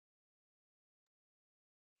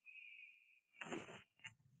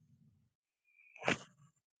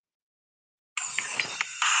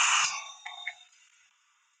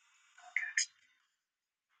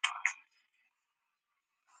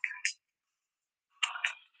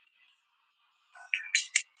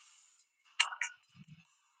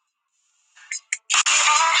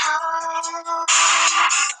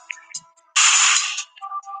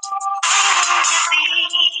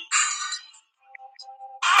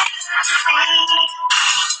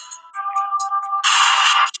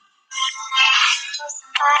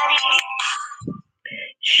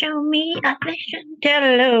Show me affection.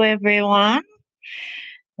 Hello, everyone.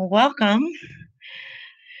 Welcome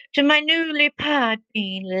to my newly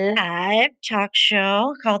Podbean live talk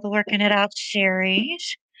show called the Working It Out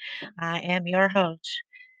series. I am your host,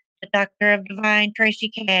 the Doctor of Divine, Tracy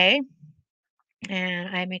K,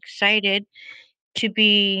 and I'm excited to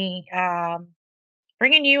be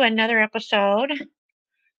bringing you another episode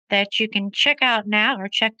that you can check out now or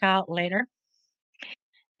check out later.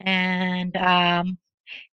 And aren't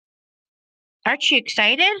you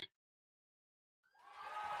excited?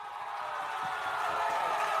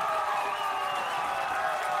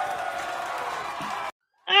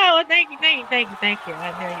 Oh, well, thank you, thank you, thank you, thank you. I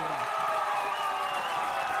knew you were.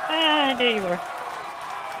 I knew you were.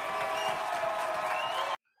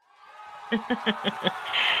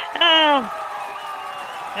 Oh,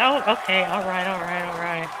 oh, okay, all right, all right, all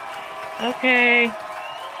right. Okay,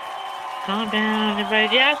 calm down,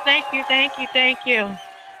 everybody. Yes, thank you, thank you, thank you.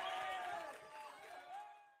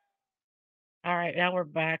 All right, now we're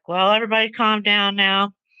back. Well, everybody calm down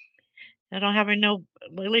now. I don't have any no,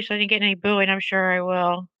 well, at least I didn't get any booing. I'm sure I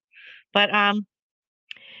will. But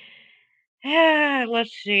yeah,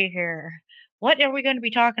 let's see here. What are we going to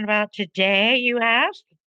be talking about today, you ask?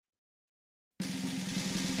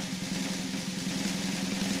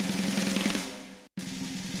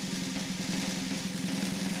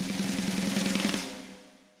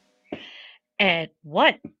 And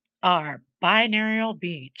what are binaural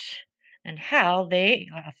beats and how they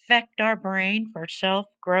affect our brain for self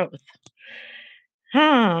growth?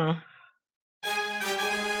 Huh.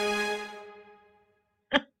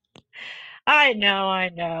 I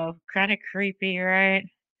know. Kind of creepy, right?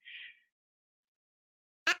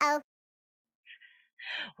 Uh-oh.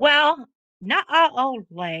 Well, not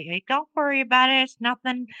lady. Don't worry about it. It's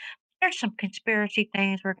nothing. There's some conspiracy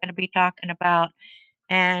things we're going to be talking about,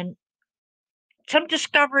 and some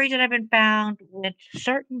discoveries that have been found with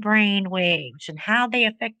certain brain waves and how they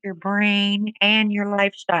affect your brain and your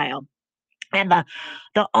lifestyle. And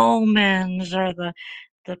the omens or the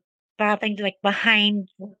bad things like behind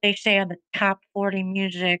what they say on the top 40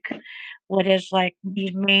 music, what is like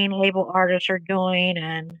these main label artists are doing,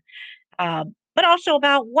 and but also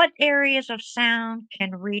about what areas of sound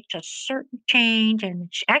can reach a certain change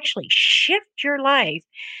and actually shift your life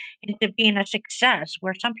into being a success.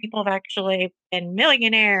 Where some people have actually been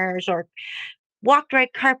millionaires or walked red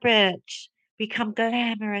carpets, become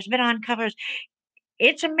glamorous, been on covers.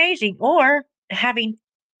 It's amazing. Or having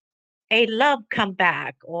a love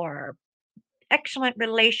comeback or excellent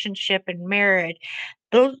relationship and marriage.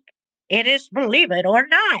 Those, it is, believe it or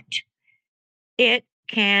not, it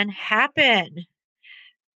can happen.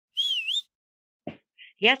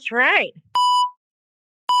 That's right.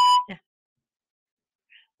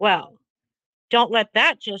 Well, don't let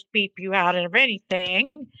that just beep you out of anything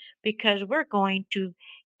because we're going to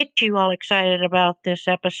get you all excited about this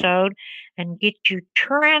episode and get you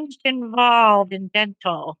tranced involved in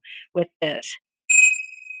dental with this.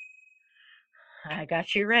 I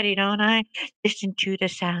got you ready, don't I? Listen to the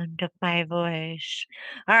sound of my voice.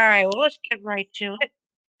 All right, well, let's get right to it.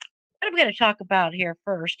 What I'm going to talk about here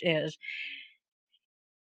first is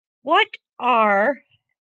what are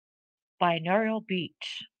binaural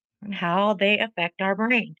beats and how they affect our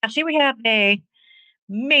brain. Now, see, we have a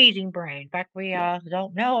amazing brain. In fact, we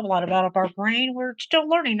don't know a lot about our brain. We're still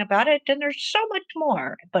learning about it, and there's so much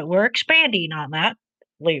more, but we're expanding on that,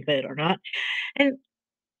 believe it or not. And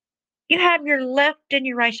you have your left and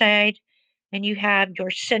your right side, and you have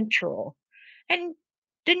your central, and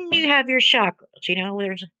then you have your chakras. You know,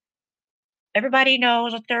 there's everybody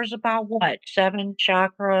knows that there's about what, seven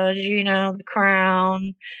chakras. You know, the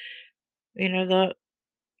crown, you know,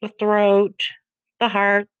 the throat, the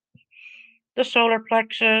heart, the solar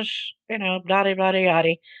plexus. You know, yada yada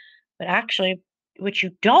yada. But actually, what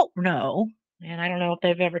you don't know, and I don't know if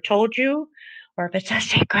they've ever told you or if it's a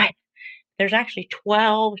secret, there's actually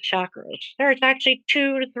 12 chakras. There's actually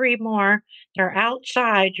 2 to 3 more that are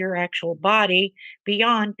outside your actual body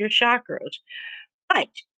beyond your chakras. But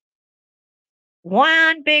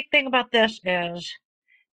one big thing about this is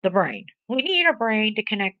the brain. We need our brain to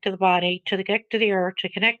connect to the body, to connect to the earth, to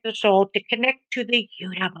connect to the soul, to connect to the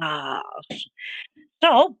universe.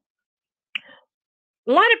 So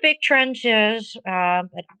a lot of big trends is that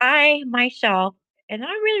I myself, and the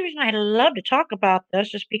really reason I love to talk about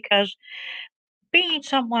this is because being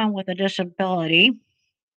someone with a disability,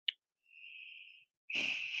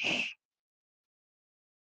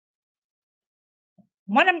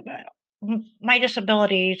 one of my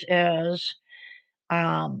disabilities is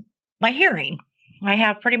um, My hearing. I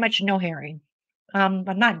have pretty much no hearing. I'm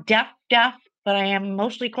not deaf, but I am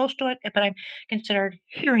mostly close to it, but I'm considered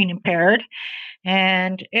hearing impaired,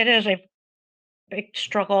 and it is a big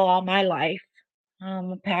struggle all my life.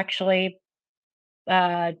 I've actually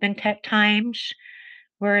been times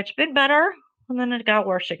where it's been better, and then it got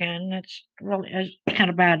worse again. It's kind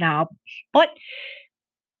of bad now, but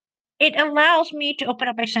it allows me to open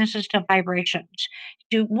up my senses to vibrations,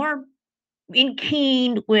 to more in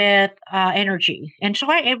keen with energy. And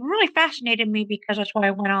so it really fascinated me because that's why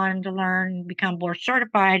I went on to learn, become board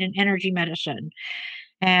certified in energy medicine.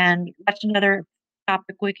 And that's another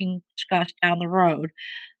topic we can discuss down the road.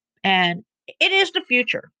 And it is the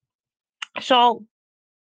future. So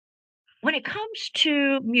when it comes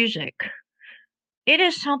to music, it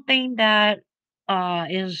is something that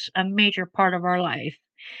is a major part of our life,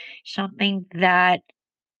 something that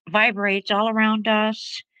vibrates all around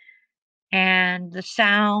us, and the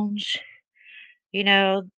sounds, you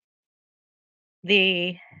know,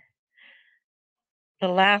 the the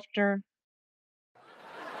laughter,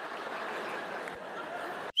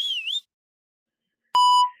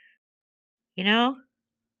 you know?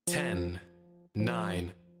 10,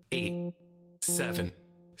 9, 8, 7,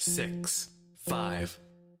 6, 5,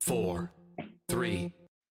 4, 3.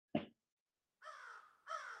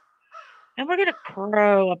 And we're gonna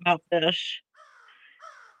crow about this.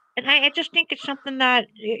 And I just think it's something that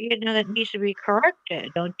that needs to be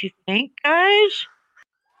corrected, don't you think, guys?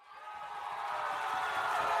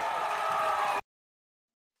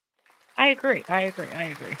 I agree. I agree. I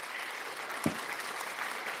agree.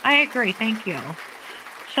 I agree. Thank you.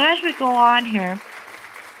 So as we go on here,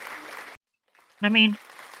 I mean,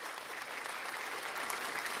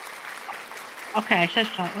 okay, it says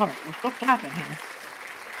all right, we're still clapping here.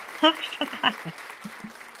 We're still clapping.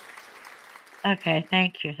 Okay,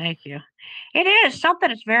 thank you, thank you. It is something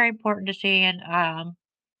that's very important to see, and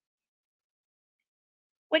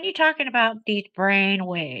when you're talking about these brain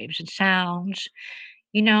waves and sounds,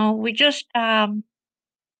 we just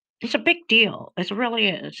it's a big deal. It really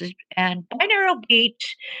is. And binaural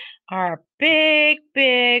beats are a big,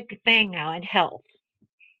 big thing now in health.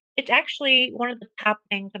 It's actually one of the top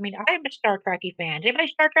things. I mean, I'm a Star Trekky fan. Anybody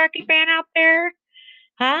Star Trekky fan out there?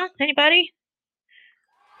 Huh? Anybody?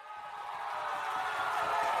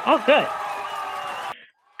 Oh, good.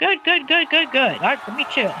 Good, good, good, good, good. All right, me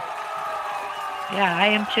too. Yeah, I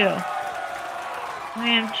am too. I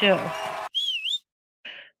am too.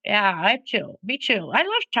 Yeah, I am too. Me too. I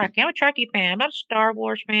love Trekkie. I'm a Trekkie fan. I'm not a Star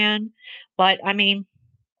Wars fan, but I mean,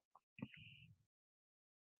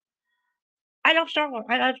 I love Star Wars.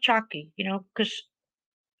 I love Chucky, because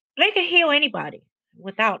they can heal anybody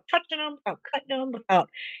without touching them, without cutting them, without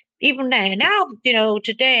even that. And now,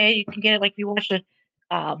 today you can get it like if you watch the,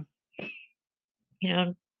 um, you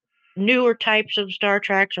know, newer types of Star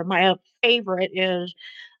Treks, or my favorite is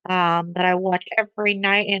that I watch every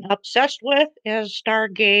night and obsessed with is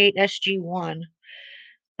Stargate SG-1.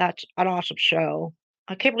 That's an awesome show.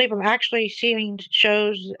 I can't believe I'm actually seeing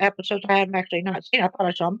episodes I haven't actually not seen. I thought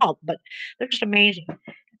I saw them all, but they're just amazing.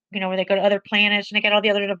 Where they go to other planets and they get all the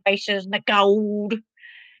other devices and the gold.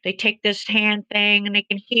 They take this hand thing and they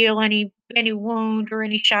can heal any wound or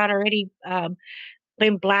any shot or any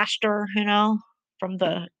limb blaster, from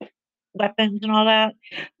the weapons and all that.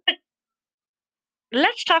 But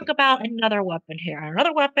let's talk about another weapon here.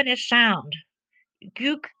 Another weapon is sound.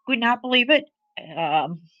 You would not believe it.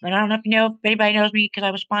 And I don't know if anybody knows me because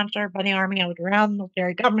I was sponsored by the Army. I was around the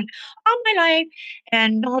military government all my life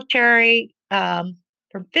and military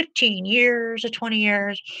for 15 years or 20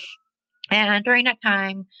 years. And during that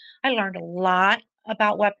time, I learned a lot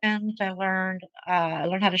about weapons. I learned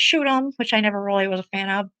how to shoot them, which I never really was a fan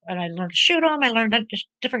of. And I learned to shoot them. I learned just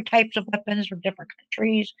different types of weapons from different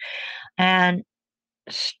countries and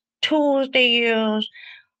tools they use,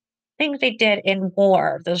 things they did in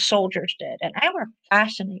war, the soldiers did, and they were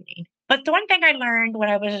fascinating. But the one thing I learned when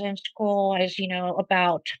I was in school is,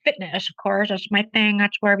 about fitness, of course. That's my thing.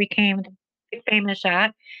 That's where I became famous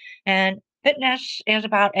at. And fitness is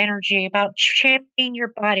about energy, about shaping your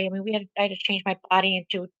body. I mean, I had to change my body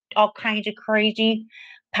into all kinds of crazy,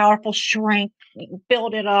 powerful strength,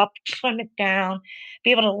 build it up, slim it down,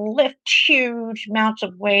 be able to lift huge amounts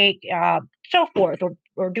of weight, so forth,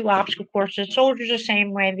 or do obstacle courses. Soldiers the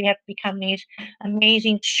same way. They have to become these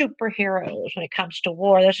amazing superheroes when it comes to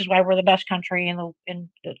war. This is why we're the best country in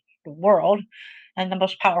the world and the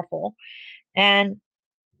most powerful. And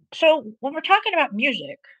so when we're talking about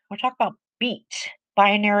music, we're talking about beats,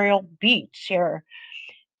 binaural beats here.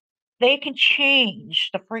 They can change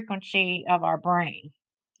the frequency of our brain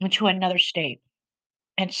into another state.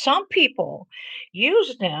 And some people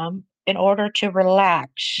use them in order to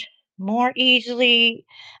relax more easily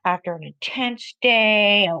after an intense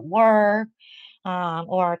day at work,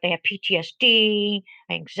 or if they have PTSD,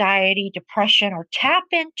 anxiety, depression, or tap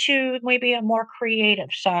into maybe a more creative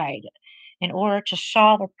side in order to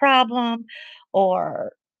solve a problem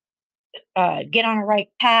or get on the right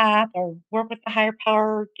path or work with the higher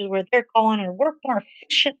power to where they're going or work more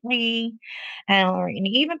efficiently and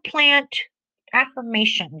even plant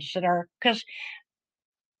affirmations that are because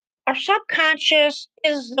our subconscious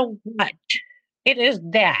is the what. It is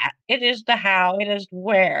that. It is the how. It is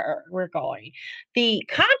where we're going. The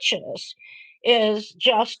conscious is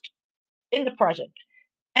just in the present.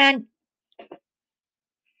 And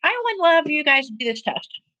I would love you guys to do this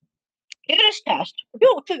test. Do this test.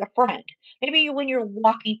 Do it to a friend. Maybe when you're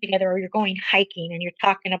walking together or you're going hiking and you're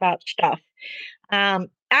talking about stuff.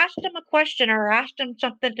 Ask them a question or ask them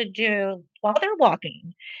something to do while they're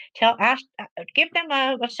walking. Give them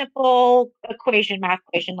a simple equation, math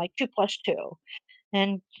equation like 2 plus 2,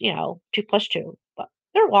 and 2 plus 2. But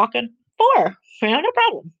they're walking 4, no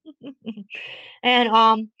problem. And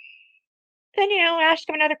then ask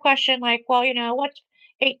them another question like, well, what's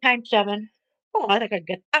 8 times 7? Oh, I think I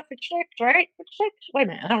get that. 56, right? 56. Wait a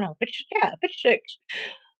minute, I don't know. 56, yeah, 56.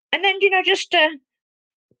 And then just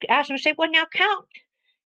ask them, say, well, now count.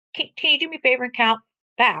 Can you do me a favor and count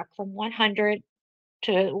back from 100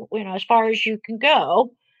 to as far as you can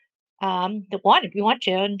go? The one if you want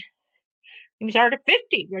to, and you start at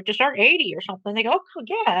 50 or to start 80 or something. They go, oh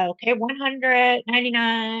yeah, okay, 100,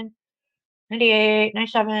 99, 98,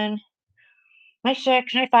 97,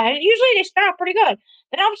 96, 95. And usually they start out pretty good.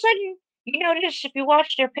 Then all of a sudden, you notice if you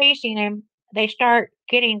watch their pacing, and they start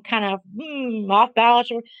getting kind of off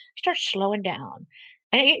balance or start slowing down.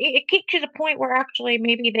 And it gets to the point where actually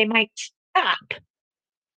maybe they might stop,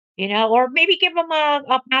 or maybe give them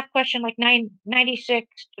a math question like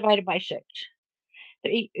 96 divided by 6.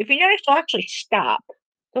 If you notice, they'll actually stop.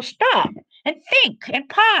 They'll stop and think and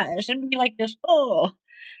pause and be like this, oh,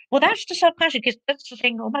 well, that's the subconscious because that's the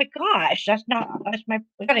thing. Oh my gosh, that's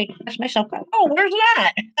my subconscious. Oh, where's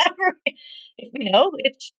that?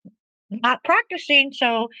 It's not practicing,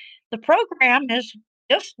 so the program is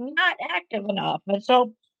just not active enough. And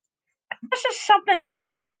so this is something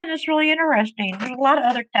that's really interesting. There's a lot of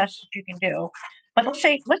other tests that you can do, but let's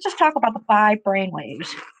just talk about the 5 brain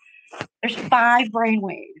waves. There's 5 brain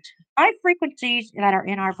waves, 5 frequencies that are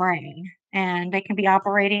in our brain, and they can be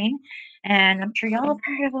operating. And I'm sure y'all have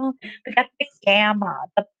heard of them. We got the gamma,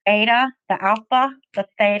 the beta, the alpha, the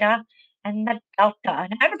theta, and the delta.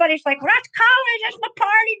 And everybody's like, well, that's college. That's my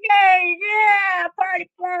party day. Yeah,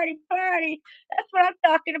 party, party, party. That's what I'm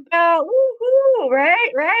talking about. Woohoo!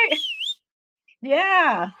 Right, right.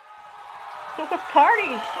 Yeah. So the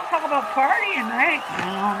parties. Talk about partying, right? No,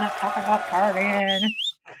 I'm not talking about partying.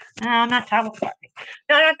 No, I'm not talking about partying.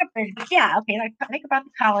 No, not the business. Yeah, okay. Like think about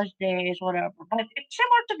the college days, whatever. But it's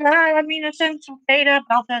similar to that. I mean, it's in some theta,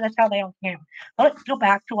 alpha. That's how they all came. But let's go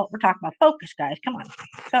back to what we're talking about. Focus, guys. Come on.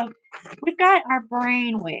 So we've got our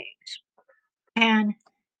brain waves, and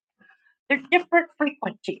they're different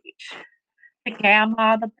frequencies: the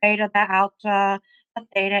gamma, the beta, the alpha, the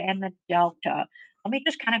theta, and the delta. Let me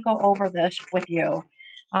just kind of go over this with you.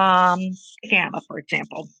 Um, the gamma, for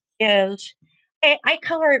example, is I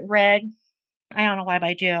color it red. I don't know why, but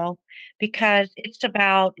I do, because it's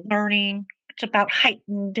about learning. It's about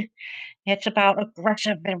heightened. It's about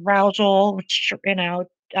aggressive arousal.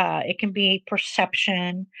 It can be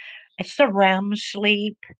perception. It's the REM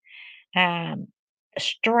sleep. Um,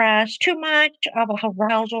 Stress, too much of a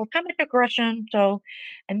arousal, too much aggression. So,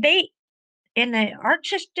 and they in the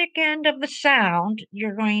artistic end of the sound,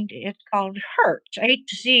 it's called hertz,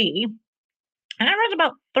 HZ, and that runs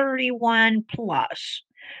about 31 plus,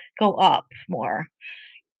 go up more.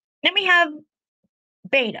 Then we have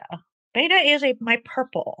beta. Beta is my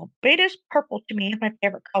purple. Beta is purple to me. It's my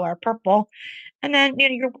favorite color, purple. And then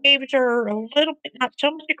your waves are a little bit not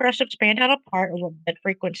so much aggressive, spanned out apart a little bit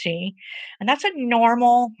frequency. And that's a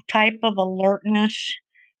normal type of alertness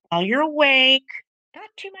while you're awake, not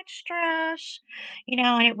too much stress,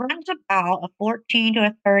 and it runs about a 14 to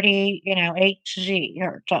a 30, HZ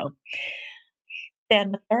or so.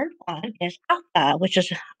 Then the third one is alpha, which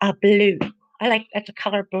is a blue. I like that's a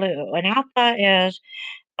color blue. And alpha is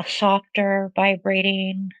a softer,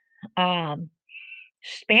 vibrating, um,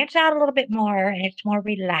 spans out a little bit more, and it's more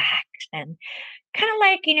relaxed and kind of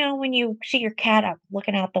like when you see your cat up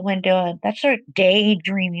looking out the window, and that's sort of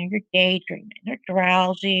daydreaming. You're daydreaming. They're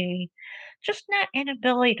drowsy, just not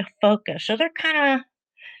inability to focus. So they're kind of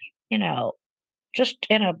you know just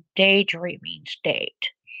in a daydreaming state.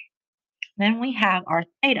 Then we have our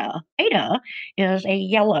theta. Theta is a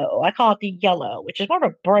yellow. I call it the yellow, which is more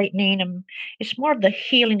of a brightening and it's more of the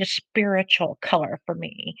healing, the spiritual color for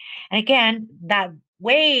me. And again, that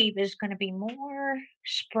wave is going to be more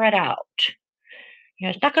spread out.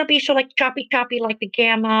 It's not going to be so like choppy like the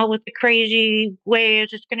gamma with the crazy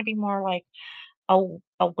waves. It's going to be more like a,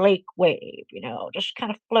 a lake wave, just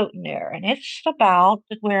kind of floating there. And it's about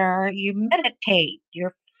where you meditate,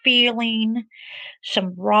 you're feeling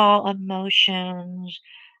some raw emotions.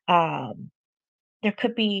 Um, there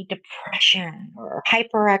could be depression or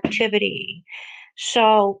hyperactivity.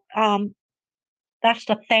 So that's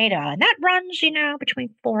the theta, and that runs, between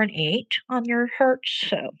 4 and 8 on your hertz.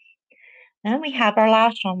 So then we have our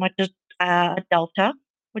last one, which is delta,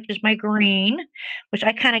 which is my green, which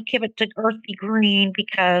I kind of give it to earthy green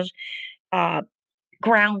because uh,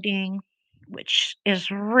 grounding, which is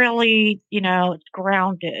really, it's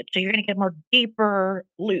grounded. So you're going to get more deeper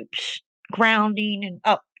loops, grounding and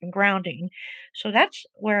up and grounding. So that's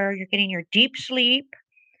where you're getting your deep sleep.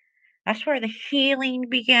 That's where the healing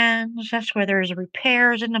begins. That's where there's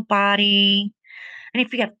repairs in the body. And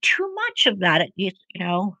if you have too much of that,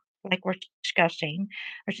 like we're discussing,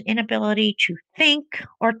 there's an inability to think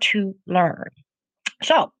or to learn.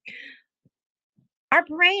 So our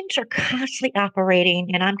brains are constantly operating,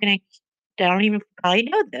 and I don't even probably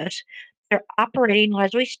know this. They're operating,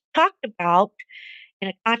 as we talked about, in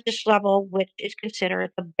a conscious level, which is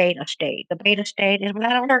considered the beta state. The beta state is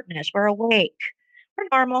without alertness. We're awake. We're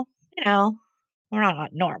normal, you know. We're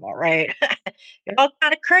not normal, right? You're all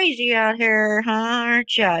kind of crazy out here, huh?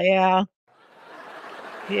 Aren't you? Yeah.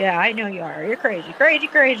 Yeah, I know you are. You're crazy, crazy,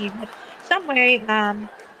 crazy. But some way, um,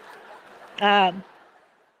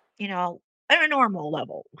 you know, at a normal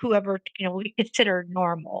level, whoever, we consider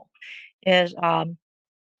normal is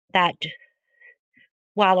that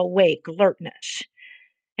while awake alertness.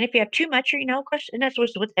 And if you have too much, and that's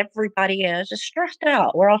what everybody is stressed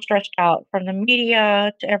out. We're all stressed out from the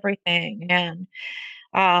media to everything. And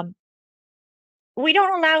um, we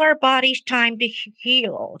don't allow our bodies time to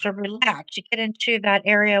heal, to relax, to get into that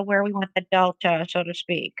area where we want the delta, so to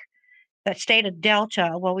speak. That state of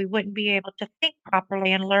delta, where we wouldn't be able to think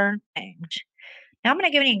properly and learn things. Now, I'm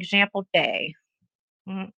going to give you an example day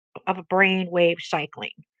mm, of a brain wave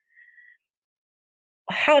cycling.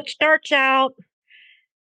 How it starts out,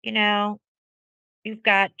 you know, you've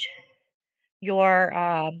got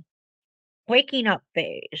your waking up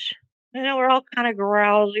phase. We're all kind of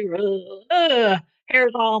drowsy,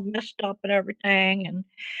 hair's all messed up and everything, and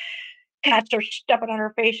cats are stepping on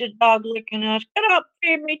our faces, dogs licking us, get up,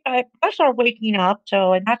 feed me type. That's our waking up,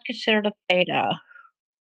 and that's considered a theta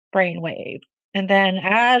brainwave. And then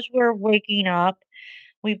as we're waking up,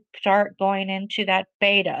 we start going into that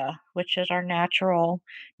beta, which is our natural,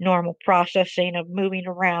 normal processing of moving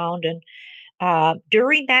around. And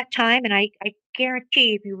during that time, and I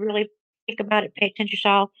guarantee if you really think about it, pay attention to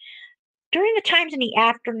yourself, during the times in the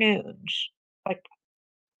afternoons, like,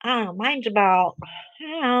 I don't know, mine's about, I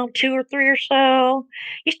don't know, 2 or 3 or so,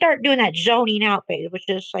 you start doing that zoning out phase, which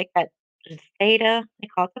is like that theta, they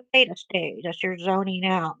call it the theta stage. That's your zoning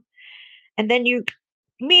out. And then you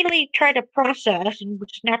immediately try to process and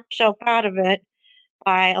snap yourself out of it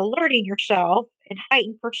by alerting yourself and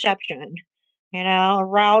heightened perception,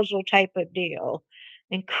 arousal type of deal.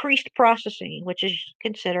 Increased processing, which is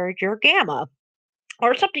considered your gamma,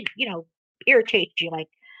 or something, irritates you, like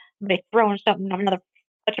somebody throwing something, another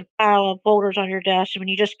such a pile of folders on your desk when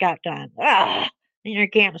you just got done. In your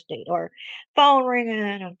gamma state, or phone ringing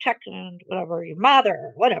and texting, whatever, your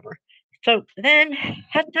mother, whatever. So then,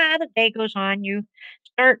 as the day goes on, you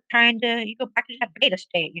start you go back to that beta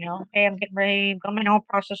state, okay, I'm getting ready, I'm going my own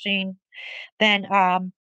processing. Then,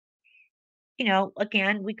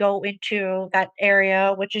 again, we go into that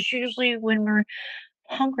area, which is usually when we're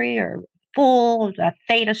hungry or full, the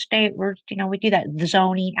theta state where, we do that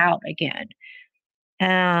zoning out again.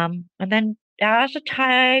 And then as the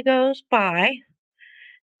time goes by,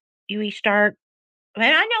 we start, and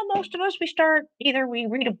I know most of us, we start either we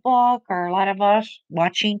read a book or a lot of us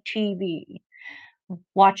watching TV,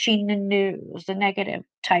 watching the news, the negative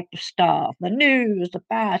type of stuff, the news, the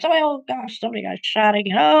bad. Somebody, oh gosh, somebody got shot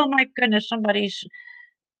again. Oh my goodness, somebody's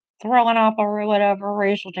throwing up or whatever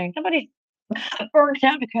racial thing. Somebody burned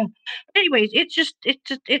down because. But anyways,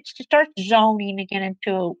 it starts zoning again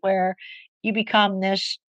into where you become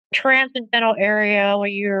this transcendental area where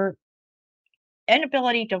your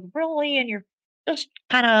inability to really, and you're just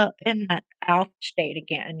kind of in that out state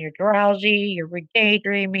again. You're drowsy, you're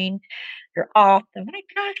daydreaming, you're off. And my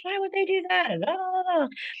gosh, why would they do that?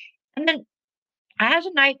 And then as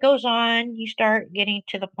the night goes on, you start getting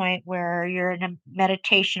to the point where you're in a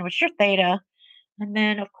meditation, which is your theta. And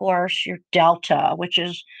then, of course, your delta, which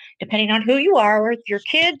is depending on who you are, with your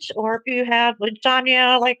kids, or if you have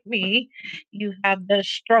insomnia like me, you have the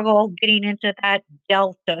struggle getting into that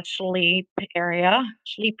delta sleep area,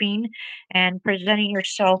 sleeping, and presenting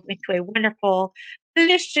yourself into a wonderful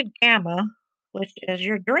lucid gamma, which is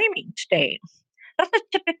your dreaming state. That's a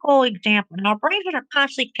typical example. Now, our brains are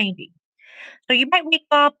constantly changing. So you might wake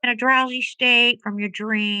up in a drowsy state from your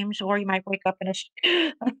dreams, or you might wake up in a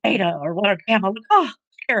theta or what a gamma, like, oh,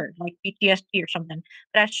 scared, like PTSD or something.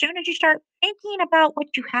 But as soon as you start thinking about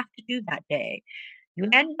what you have to do that day, you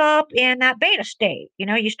end up in that beta state.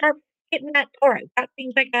 You start getting that, all right, got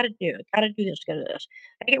things I gotta do. Gotta do this, gotta do this.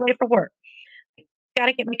 Gotta get ready for work.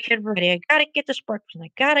 Gotta get my kid ready. I gotta get this breakfast. I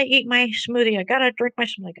gotta eat my smoothie. I gotta drink my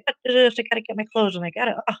smoothie. I gotta do this. I gotta get my clothes and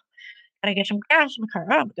gotta get some gas in the car.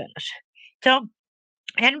 Oh my goodness. So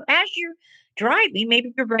and as you're driving,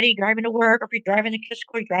 maybe you're ready driving to work, or if you're driving to kids'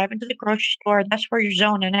 school, you're driving to the grocery store, that's where you're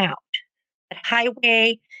zoning out. The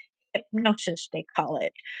highway hypnosis, they call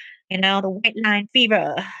it, the white line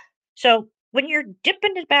fever. So when you're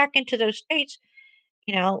dipping it back into those states,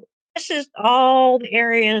 you know, this is all the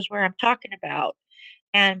areas where I'm talking about.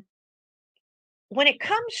 And when it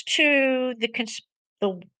comes to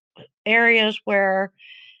the areas where,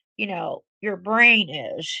 your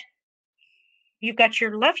brain is, you've got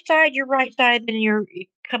your left side, your right side, then it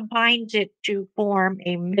combines it to form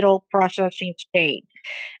a middle processing state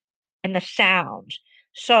and the sounds.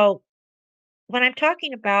 So when I'm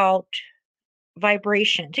talking about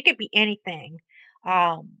vibrations, it could be anything.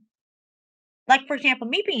 Um, like for example,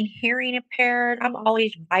 me being hearing impaired, I'm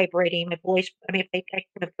always vibrating. My voice, I mean, if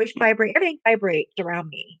my voice vibrate, everything vibrates around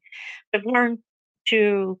me. I've learned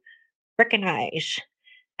to recognize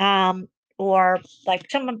um, or like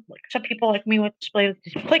some people like me with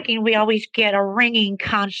clicking, we always get a ringing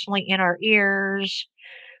constantly in our ears,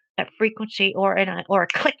 that frequency, or a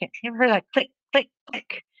clicking. You ever heard that click, click,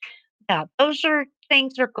 click? Yeah, those are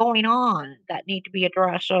things that are going on that need to be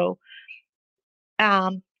addressed. So,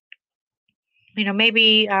 um,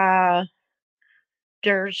 maybe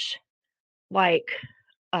there's like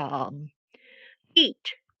um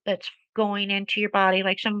heat that's going into your body,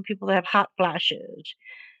 like some people that have hot flashes.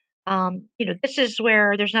 This is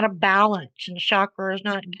where there's not a balance and the chakra is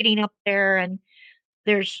not getting up there, and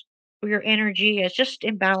there's your energy is just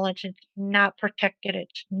imbalanced. It's not protected.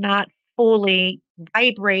 It's not fully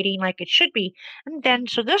vibrating like it should be. And then,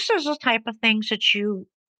 so this is the type of things that you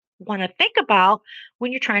want to think about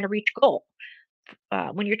when you're trying to reach a goal,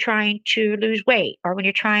 when you're trying to lose weight, or when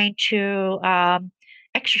you're trying to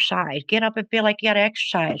exercise, get up and feel like you got to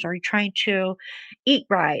exercise, or you're trying to eat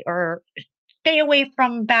right, or stay away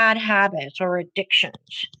from bad habits or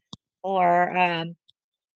addictions, or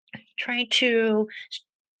trying to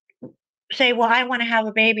say, well, I want to have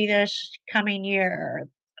a baby this coming year,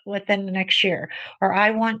 within the next year, or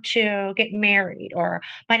I want to get married, or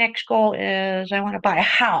my next goal is I want to buy a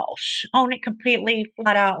house, own it completely,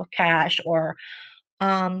 flat out with cash, or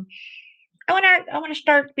um, I want to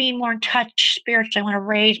start being more in touch spiritually. I want to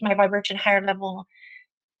raise my vibration higher level,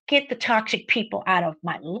 get the toxic people out of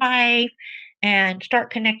my life, and start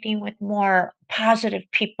connecting with more positive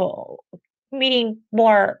people, meeting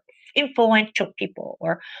more influential people.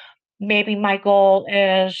 Or maybe my goal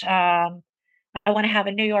is I want to have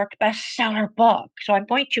a New York bestseller book. So I'm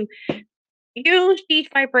going to use these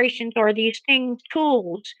vibrations or these things,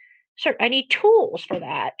 tools. So I need tools for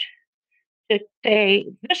that to say,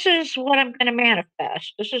 this is what I'm going to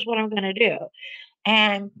manifest. This is what I'm going to do.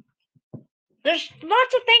 And there's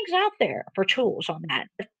lots of things out there for tools on that.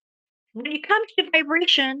 But when it comes to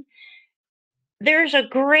vibration, there's a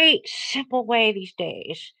great simple way these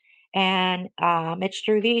days. And it's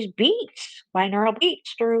through these beats, binaural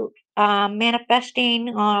beats, through manifesting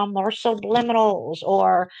or subliminals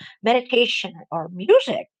or meditation or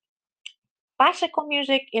music. Classical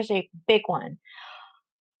music is a big one.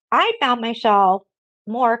 I found myself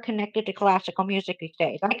more connected to classical music these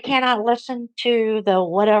days. I cannot listen to the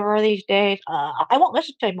whatever these days. I won't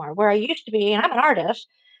listen to anymore. Where I used to be, and I'm an artist,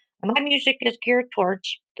 and my music is geared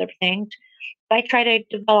towards the things. I try to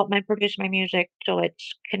develop and produce my music so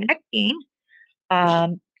it's connecting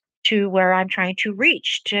um, to where I'm trying to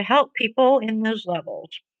reach to help people in those levels.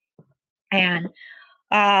 And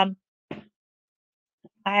um,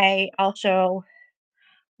 I also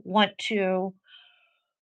want to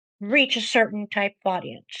reach a certain type of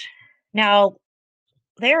audience. Now,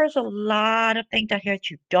 there is a lot of things out here that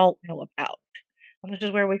you don't know about. And this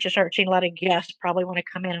is where we should start seeing a lot of guests probably want to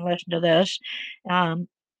come in and listen to this. Um,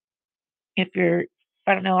 if you're,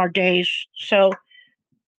 I don't know, our days. So,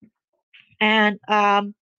 And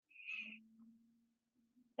the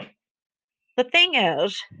thing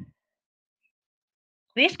is,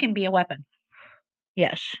 this can be a weapon.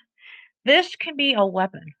 Yes, this can be a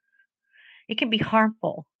weapon. It can be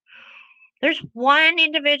harmful. There's one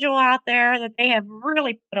individual out there that they have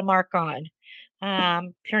really put a mark on.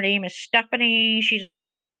 Her name is Stephanie. She's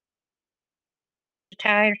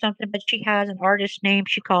Italian or something, but she has an artist name.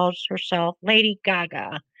 She calls herself Lady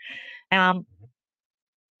Gaga. Um,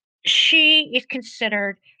 she is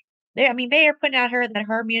considered. I mean, they are putting out her that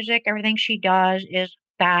her music, everything she does, is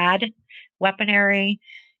bad, weaponry.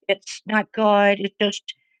 It's not good. It's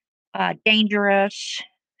just dangerous.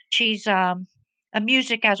 She's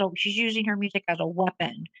she's using her music as a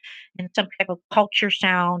weapon in some type of culture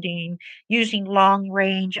sounding, using long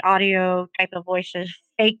range audio type of voices,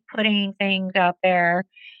 fake putting things out there,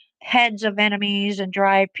 heads of enemies, and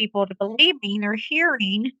drive people to believing they're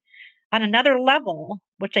hearing on another level,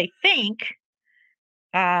 which they think.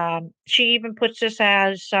 She even puts this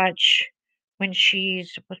as such when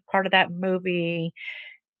she's was part of that movie,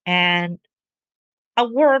 and a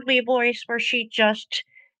worldly voice where she just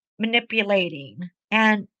manipulating.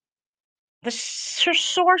 And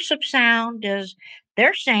source of sound is,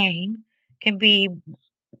 they're saying, can be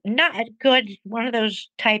not good, one of those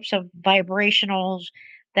types of vibrationals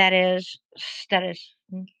that is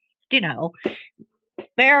you know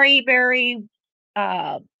very very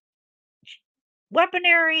uh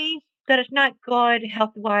weaponry, that is not good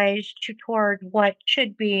health wise to toward what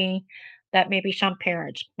should be, that maybe some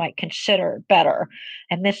parents might consider better.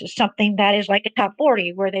 And this is something that is like a top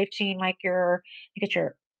 40 where they've seen like you get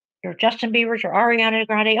your Justin Bieber's, your Ariana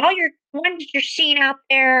Grande, all your ones you're seeing out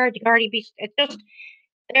there, the Cardi B. It's just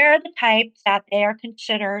they're the types that they are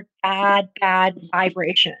considered bad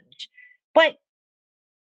vibrations. But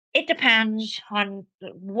it depends on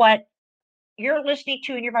what you're listening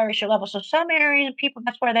to in your vibration level. So some areas of people,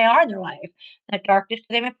 that's where they are in their life, in the darkness,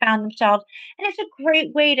 they haven't found themselves. And it's a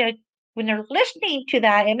great way to, when they're listening to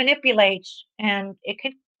that, it manipulates, and it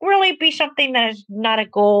could really be something that is not a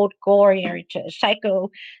goal oriented,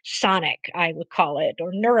 psychosonic, I would call it,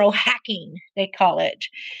 or neurohacking, they call it.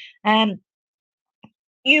 And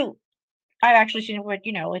you, I've actually seen it where,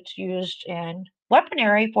 it's used in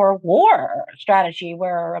weaponry for war strategy,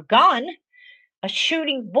 where a gun, a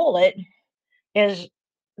shooting bullet, is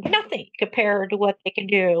nothing compared to what they can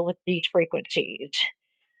do with these frequencies.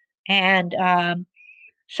 And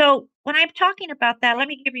so when I'm talking about that, let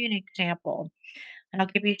me give you an example. And I'll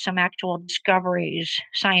give you some actual discoveries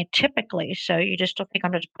scientifically, so you just don't think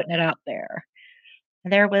I'm just putting it out there.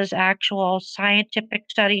 There was actual scientific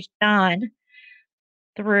studies done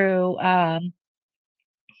through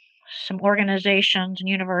some organizations and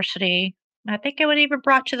university. I think it was even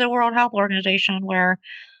brought to the World Health Organization, where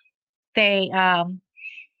they,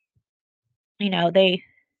 they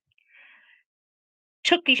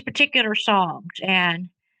took these particular songs, and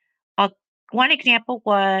uh, one example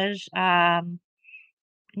was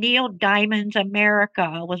Neil Diamond's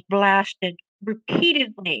 "America" was blasted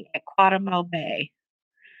repeatedly at Guantanamo Bay,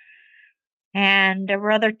 and there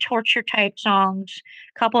were other torture type songs.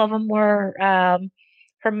 A couple of them were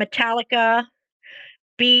from Metallica,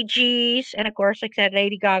 Bee Gees, and of course, like I said,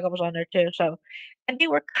 Lady Gaga was on there too. So, and they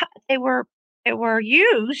were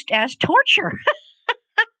used as torture.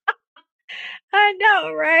 I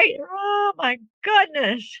know, right? Oh my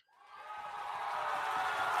goodness.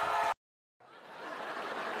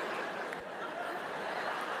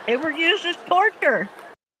 They were used as torture.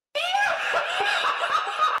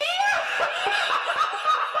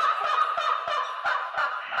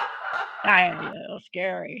 I know,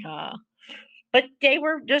 scary, huh? But they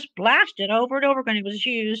were just blasted over and over again. It was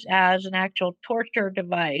used as an actual torture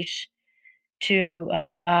device to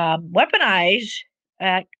weaponize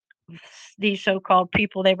uh, these so-called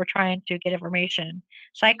people they were trying to get information.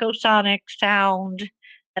 Psychosonic sound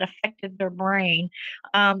that affected their brain.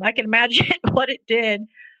 I can imagine what it did,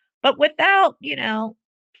 but without,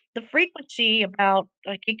 the frequency, about,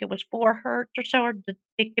 I think it was 4 hertz or so, or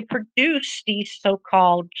it could produce these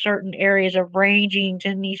so-called certain areas of rangings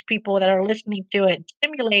in these people that are listening to it,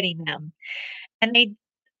 stimulating them. And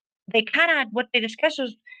they kind of, what they discuss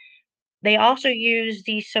is, they also use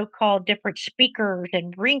these so-called different speakers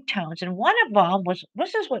and ringtones. And one of them was,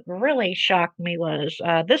 this is what really shocked me, was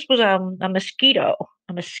this was a mosquito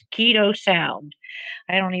sound.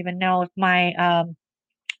 I don't even know if my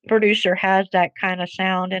producer has that kind of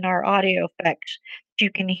sound in our audio effects.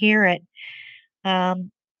 You can hear it.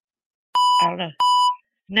 Um, I don't know.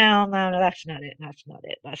 No, that's not it. That's not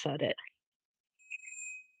it. That's not it.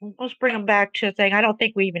 Let's bring them back to the thing. I don't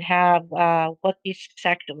think we even have what these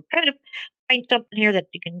sections. We're trying to find something here that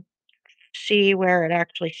you can. see where it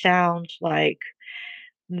actually sounds like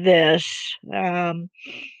this. Uh,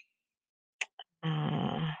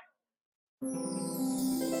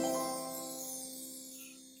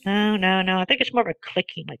 no, no, no. I think it's more of a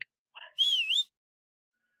clicking, like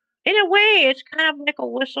in a way, it's kind of like a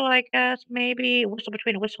whistle, I guess, maybe a whistle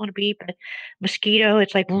between a whistle and a beep. But mosquito,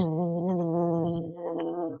 it's like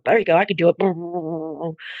there you go. I could do it.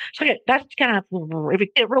 So yeah, that's kind of if you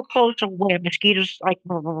get real close away, mosquitoes like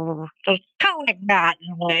so it's kind of like that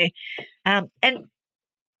in a way. And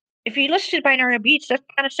if you listen to binaural beats, that's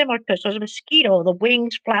kind of similar because there's a mosquito, the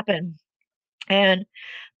wings flapping, and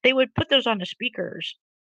they would put those on the speakers.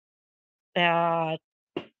 Uh,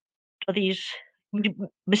 these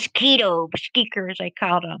mosquito skeekers, I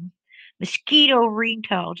called them mosquito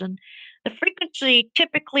ringtones, and the frequency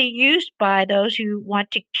typically used by those who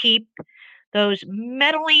want to keep those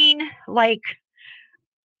meddling, like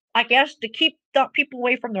I guess to keep the people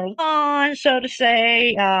away from their lawn, so to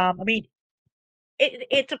say. I mean,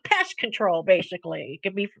 it's a pest control basically. It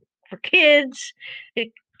can be for kids,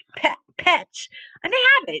 it, pets, and they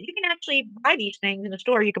have it. You can actually buy these things in the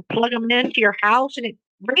store. You can plug them into your house, and it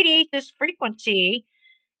radiates this frequency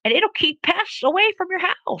and it'll keep pests away from your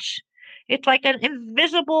house. It's like an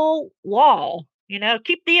invisible wall,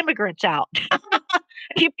 keep the immigrants out.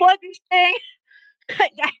 If you plug this thing,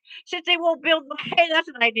 since they won't build the, hey, that's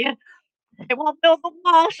an idea. They won't build the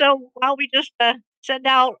wall, so why don't we just send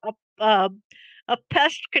out a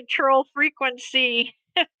pest control frequency,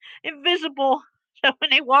 invisible, so when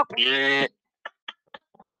they walk,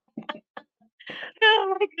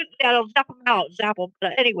 oh my goodness, yeah, it'll zap them out, zap them.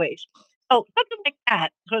 But anyways, so something like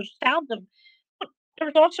that. So sounds of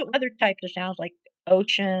there's also other types of sounds like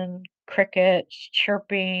ocean, crickets,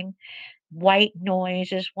 chirping, white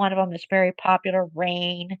noise is one of them that's very popular,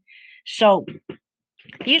 rain. So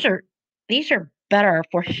these are these are better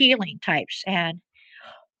for healing types and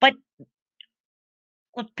but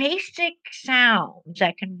the basic sounds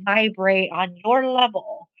that can vibrate on your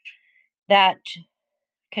level that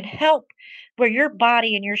can help where your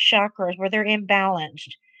body and your chakras where they're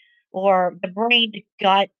imbalanced or the brain to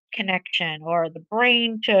gut connection or the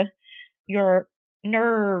brain to your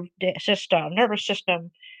nervous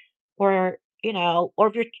system, or or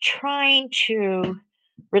if you're trying to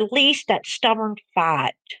release that stubborn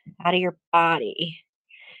fat out of your body,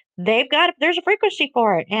 there's a frequency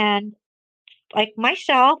for it. And like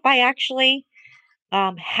myself, I actually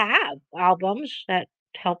have albums that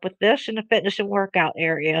help with this in the fitness and workout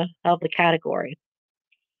area of the category.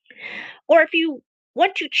 Or if you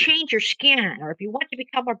want to change your skin, or if you want to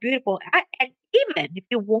become more beautiful, and even if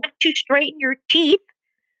you want to straighten your teeth.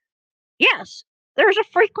 Yes, there's a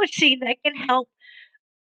frequency that can help.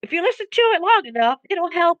 If you listen to it long enough,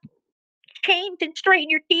 it'll help change and straighten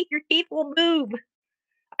your teeth. Your teeth will move.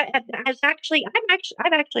 I've actually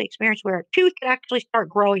experienced where a tooth can actually start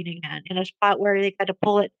growing again in a spot where they had to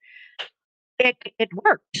pull it. It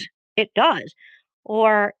works. It does.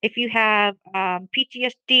 Or if you have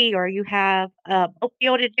PTSD or you have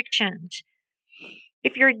opioid addictions,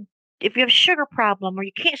 if you're if you have a sugar problem or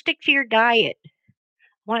you can't stick to your diet,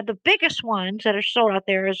 one of the biggest ones that are sold out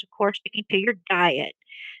there is, of course, sticking to your diet,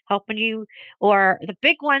 helping you. Or the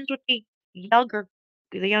big ones with younger,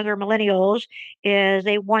 the younger millennials is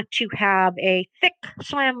they want to have a thick,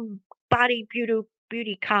 slim body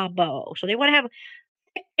beauty combo. So they want to have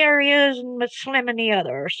thick areas and but slim in the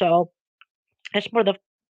other. So it's more the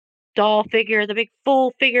doll figure, the big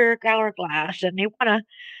full figure hourglass, and they want a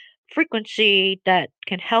frequency that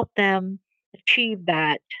can help them achieve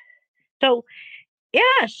that. So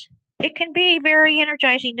yes, it can be very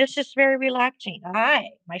energizing. This is very relaxing.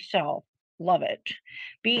 I myself love it.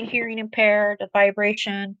 Being hearing impaired, the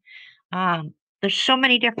vibration. There's so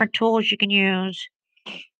many different tools you can use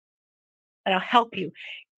that'll help you.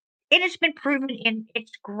 It has been proven and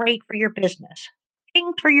it's great for your business.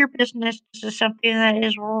 Thing for your business, this is something that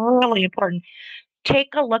is really important.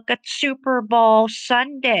 Take a look at Super Bowl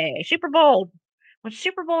Sunday. Super Bowl. When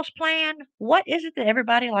Super Bowl's planned, what is it that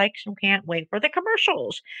everybody likes and can't wait for? The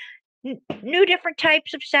commercials. New different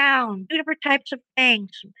types of sound, new different types of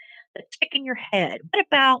things that stick in your head. What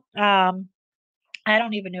about I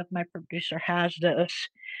don't even know if my producer has this,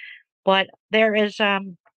 but there is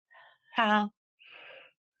uh,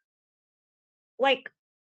 like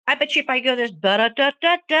I bet you if I go this da da da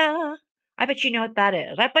da da, I bet you know what that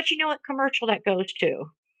is. I bet you know what commercial that goes to.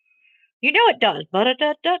 You know it does. Da da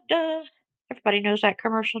da da da. Everybody knows that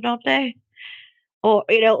commercial, don't they? Or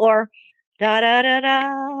or da da da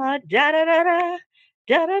da da da da da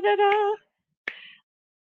da da da da.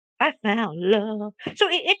 I found love. So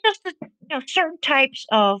it does certain types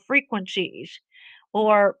of frequencies,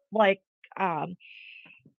 or like Um,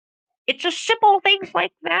 it's just simple things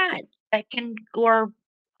like that that can, or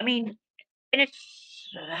I mean, and it's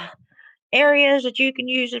areas that you can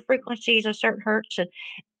use the frequencies of certain hertz and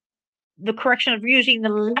the correction of using the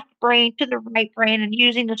left brain to the right brain and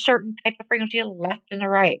using the certain type of frequency of the left and the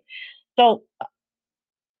right. So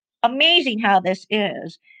amazing how this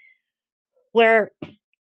is, where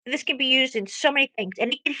this can be used in so many things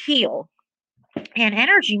and it can heal. And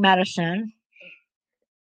energy medicine,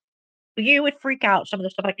 you would freak out some of the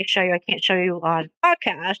stuff I could show you. I can't show you on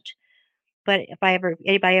podcast, but if I ever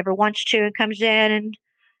anybody ever wants to and comes in and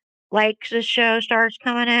likes the show, starts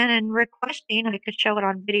coming in and requesting, I could show it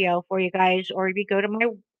on video for you guys. Or if you go to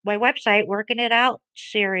my website, working it out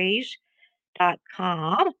series.com,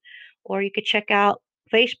 or you could check out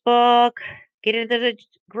Facebook, get into the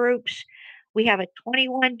groups. We have a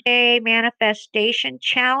 21-day manifestation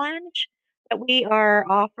challenge that we are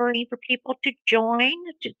offering for people to join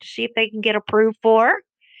to see if they can get approved for.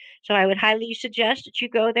 So I would highly suggest that you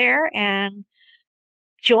go there and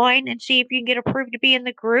join and see if you can get approved to be in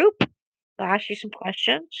the group. I'll ask you some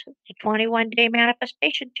questions. It's a 21-day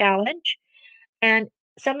manifestation challenge. And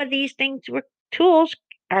some of these things were tools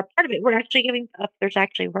are part of it. We're actually giving up. There's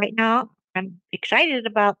actually right now, I'm excited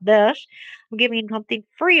about this. I'm giving something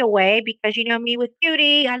free away because you know me with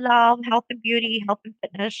beauty. I love health and beauty, health and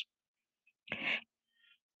fitness.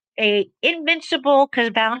 A invincible, because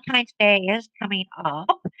Valentine's Day is coming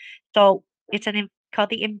up. So it's called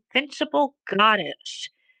the Invincible Goddess.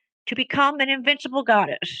 To become an invincible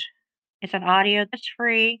goddess. It's an audio that's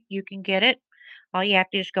free. You can get it. All you have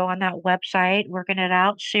to do is go on that website,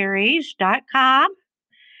 workingitoutseries.com,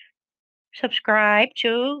 subscribe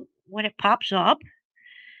to when it pops up,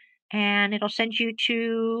 and it'll send you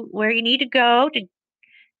to where you need to go to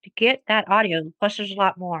get that audio. Plus, there's a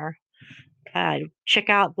lot more. Check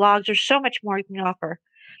out blogs. There's so much more you can offer.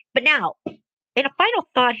 But now, in a final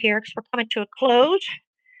thought here, because we're coming to a close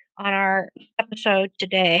on our episode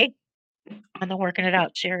today on the Working It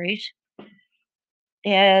Out series,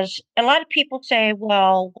 is a lot of people say,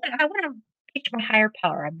 well, I want to reach my higher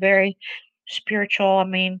power. I'm very spiritual. I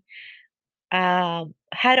mean, how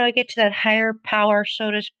do I get to that higher power, so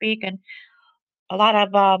to speak? And a lot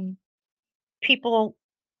of people,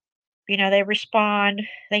 they respond,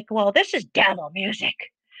 like, well, this is devil music.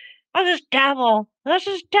 Oh, this is devil. This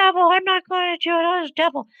is devil. I'm not going to do it. Oh, this is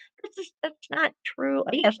devil. That's not true.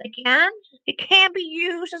 Yes, it can be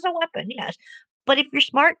used as a weapon. Yes, but if you're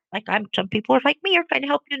smart, like some people are like me, are trying to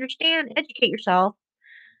help you understand, educate yourself.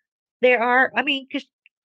 There are, I mean, because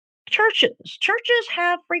churches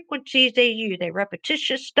have frequencies they use. They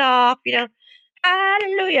repetitious stuff.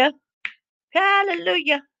 Hallelujah,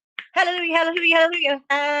 hallelujah, hallelujah, hallelujah,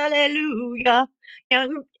 hallelujah,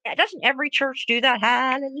 hallelujah. Doesn't every church do that?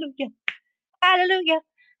 Hallelujah. Hallelujah.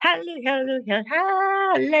 Hallelujah.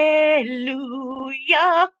 Hallelujah.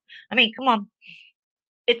 Hallelujah. I mean, come on.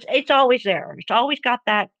 It's always there. It's always got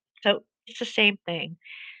that. So it's the same thing.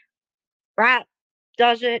 Rap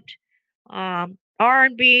does it.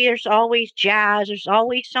 R&B, there's always jazz. There's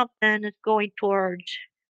always something that's going towards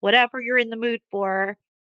whatever you're in the mood for.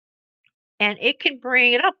 And it can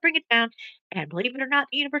bring it up, bring it down. And believe it or not,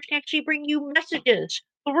 the universe can actually bring you messages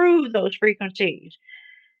through those frequencies.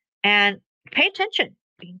 And pay attention.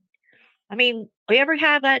 I mean, you ever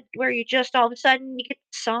have that where you just all of a sudden you get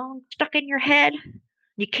the song stuck in your head?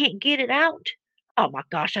 You can't get it out? Oh my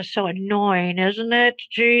gosh, that's so annoying, isn't it?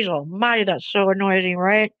 Jeez almighty, that's so annoying,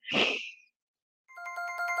 right?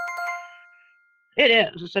 It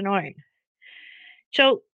is. It's annoying.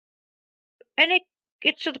 So, and it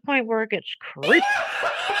gets to the point where it gets creepy.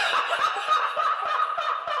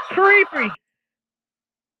 Creepy.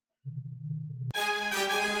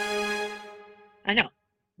 I know.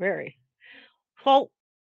 Very. Well,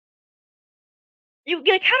 you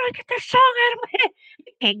like, how do I get that song out of my head?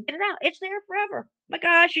 You can't get it out. It's there forever. My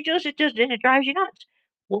gosh, and it drives you nuts.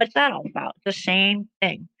 What's that all about? The same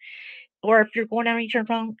thing. Or if you're going down and you turn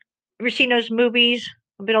on, ever seen those movies,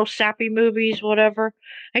 a bit old sappy movies, whatever?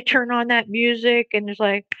 I turn on that music and it's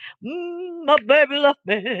like, my baby left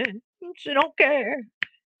me. She don't care.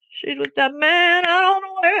 She's with that man. I don't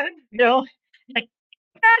know where. Like,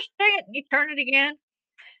 gosh dang it. And you turn it again.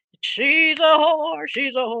 She's a whore.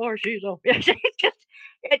 She's a whore. She's a. It's just,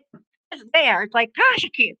 it's there. It's like, gosh, I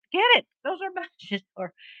can't get it. Those are messages.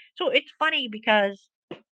 So it's funny because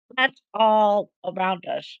that's all around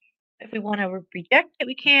us. If we want to reject it,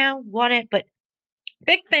 we can want it, but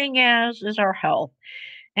big thing is our health.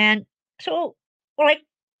 And so, like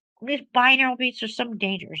these binaural beats are some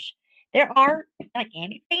dangers. There are like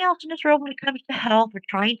anything else in this world when it comes to health or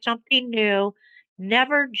trying something new.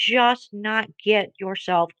 Never just not get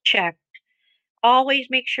yourself checked. always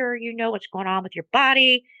make sure you know what's going on with your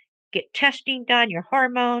body, get testing done, your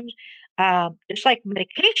hormones, just like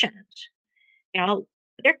medications. You know,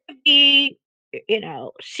 there could be,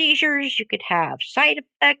 seizures, you could have side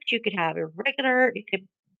effects, you could have irregular, you could,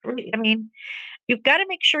 I mean, you've got to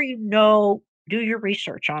make sure you know, do your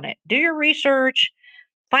research on it. Do your research,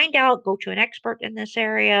 find out, go to an expert in this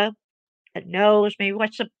area that knows maybe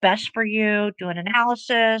what's the best for you, do an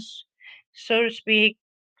analysis, so to speak.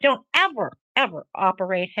 Don't ever, ever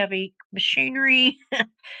operate heavy machinery.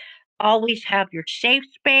 Always have your safe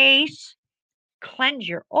space, cleanse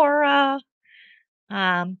your aura.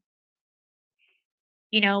 Um,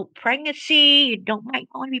 pregnancy, you don't might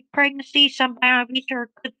want to be pregnancy. Some therapies are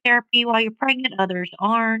good therapy while you're pregnant, others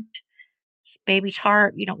aren't. Baby's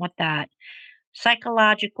heart, you don't want that.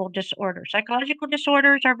 Psychological disorders. Psychological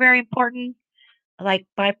disorders are very important, like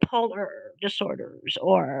bipolar disorders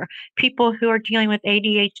or people who are dealing with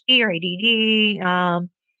ADHD or ADD,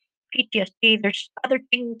 PTSD. There's other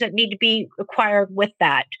things that need to be acquired with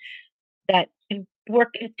that can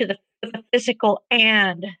work into the physical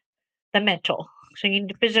and the mental. So you need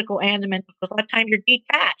the physical and the mental because a lot of times you're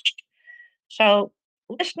detached. So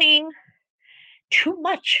listening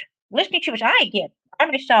listening too much, I get I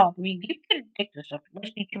myself, I mean, you can take this up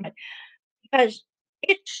listening too much because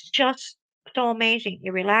it's just so amazing.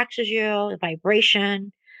 It relaxes you, the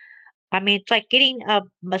vibration. I mean, it's like getting a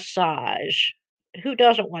massage. Who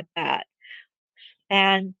doesn't want that?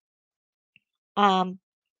 And um,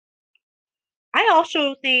 I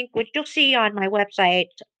also think what you'll see on my website,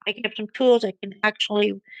 I have some tools that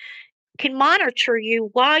can monitor you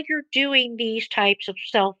while you're doing these types of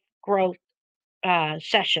self growth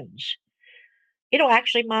sessions. It'll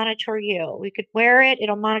actually monitor you. We could wear it.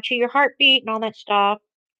 It'll monitor your heartbeat and all that stuff,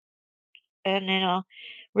 and it'll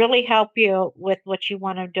really help you with what you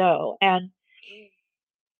want to do and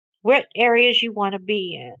what areas you want to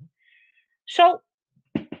be in. So,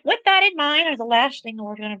 with that in mind, or the last thing that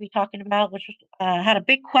we're going to be talking about, which was, had a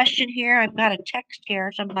big question here. I've got a text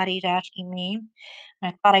here. Somebody's asking me.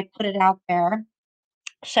 And I thought I'd put it out there.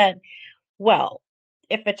 Said, well,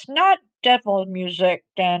 if it's not devil music,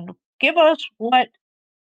 then give us what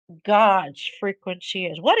God's frequency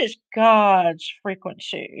is. What is God's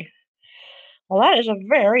frequency? Well, that is a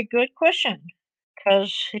very good question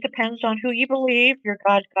because it depends on who you believe, your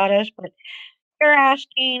God, goddess, but you're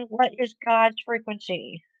asking what is God's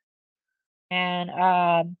frequency? And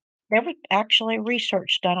there was actually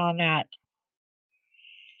research done on that.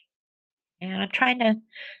 And I'm trying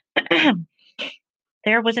to,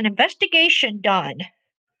 there was an investigation done.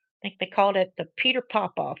 I think they called it the Peter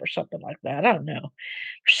Popoff or something like that. I don't know.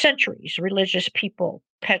 For centuries, religious people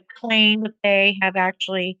have claimed that they have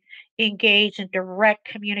actually engaged in direct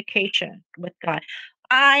communication with God.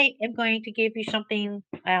 I am going to give you something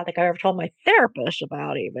I don't think I ever told my therapist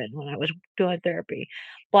about, even when I was doing therapy.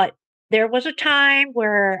 But there was a time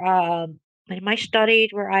where, in my studies,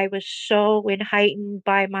 where I was so heightened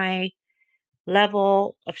by my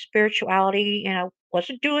level of spirituality, and I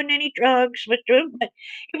wasn't doing any drugs, but it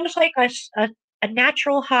was like a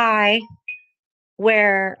natural high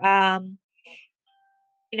where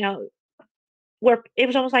you know where it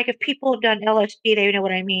was almost like if people have done LSD, they know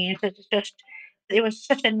what I mean. It's just it was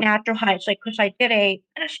such a natural high. It's like because I did a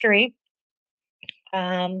ministry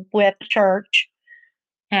with the church,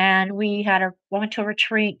 and went to a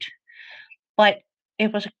retreat, but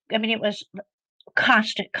it was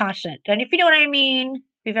constant. And if you know what I mean, if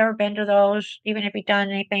you've ever been to those, even if you've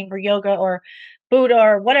done anything for yoga or Buddha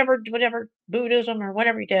or whatever Buddhism or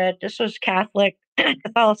whatever you did, this was Catholic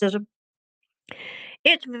Catholicism.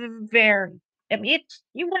 It's very, I mean, it's,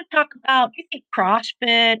 you want to talk about, you think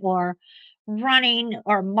CrossFit or running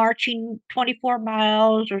or marching 24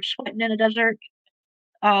 miles or sweating in a desert.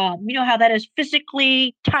 You know how that is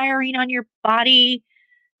physically tiring on your body.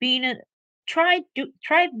 Being a, try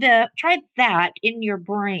that in your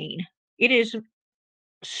brain. It is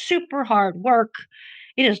super hard work.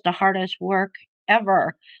 It is the hardest work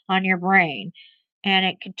ever on your brain, and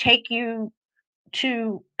it can take you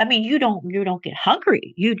to you don't get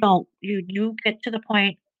hungry. You get to the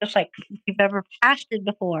point just like if you've ever fasted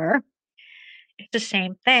before, it's the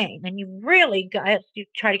same thing. And you really got you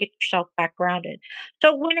try to get yourself back grounded.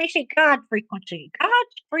 So when I say God's frequency,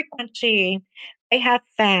 I have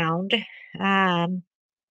found um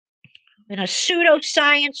in a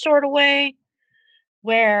pseudoscience sort of way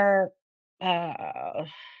where I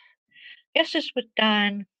guess this was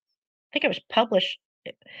done, I think it was published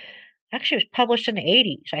actually it was published in the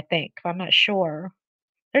 80s, I think. I'm not sure.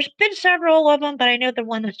 There's been several of them, but I know the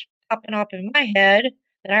one that's popping up in my head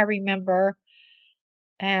that I remember,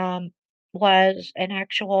 um, was an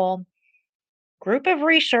actual, group of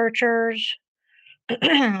researchers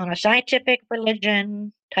on a scientific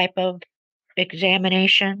religion type of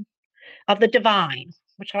examination of the divine,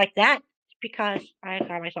 which I like that because I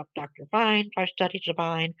call myself Dr. Divine, I study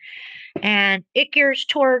divine, and it gears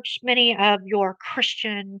towards many of your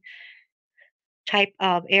Christian type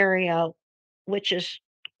of area, which is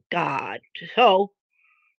God. So,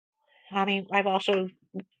 I mean, I've also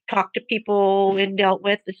talked to people and dealt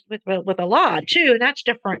with with a lot too, and that's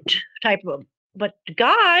different type of. But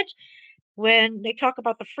God, when they talk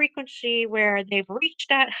about the frequency where they've reached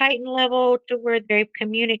that heightened level to where they've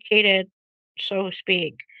communicated, so to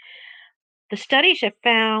speak, the studies have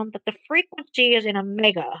found that the frequency is in a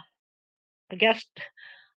mega. I guess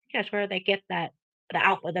that's where they get that the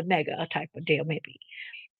alpha, the mega type of deal, maybe.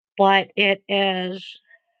 But it has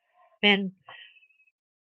been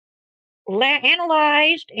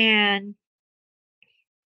analyzed and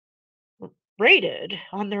rated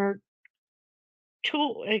on their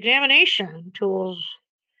tool examination tools,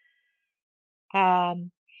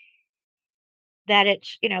 um, that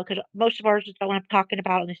it's, because most of ours is the one I'm talking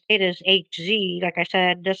about in the state is HZ. Like I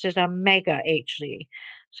said, this is a mega HZ.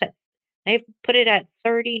 So they've put it at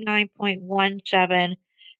 39.17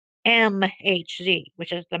 MHZ,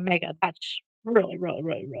 which is the mega. That's really, really,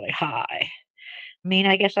 really, really high. I mean,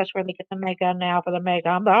 I guess that's where they get the mega now for the mega.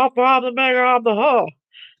 I'm the alpha, I'm the mega, I'm the whole.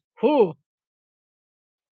 Whew,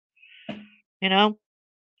 you know?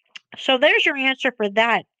 So there's your answer for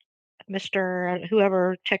that, Mr.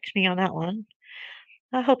 Whoever texts me on that one.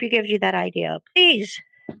 I hope it gives you that idea. Please,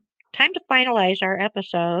 time to finalize our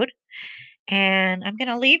episode. And I'm going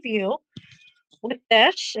to leave you with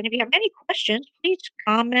this. And if you have any questions, please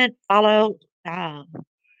comment, follow,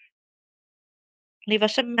 leave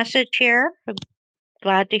us a message here. I'm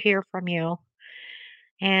glad to hear from you.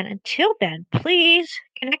 And until then, please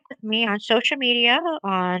connect with me on social media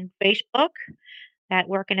on Facebook at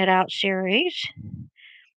Working It Out Series.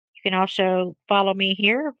 You can also follow me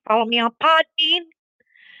here, follow me on Podbean,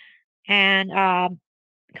 and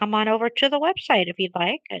come on over to the website if you'd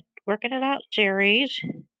like at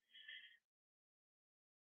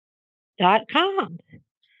workingitoutseries.com.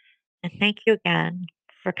 And thank you again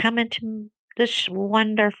for coming to this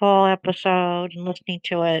wonderful episode and listening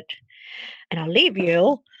to it. And I'll leave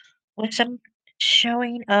you with some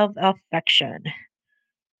showing of affection.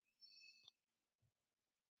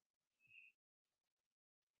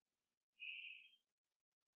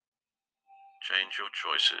 Change your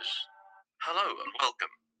choices. Hello and welcome.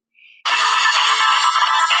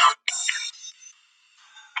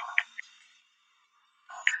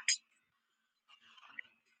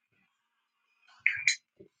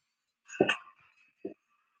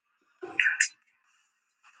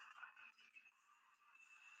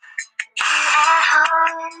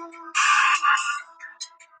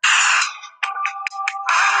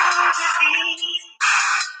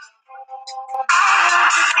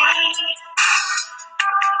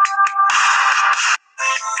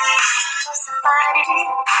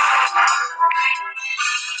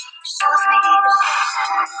 Somebody shows me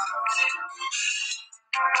the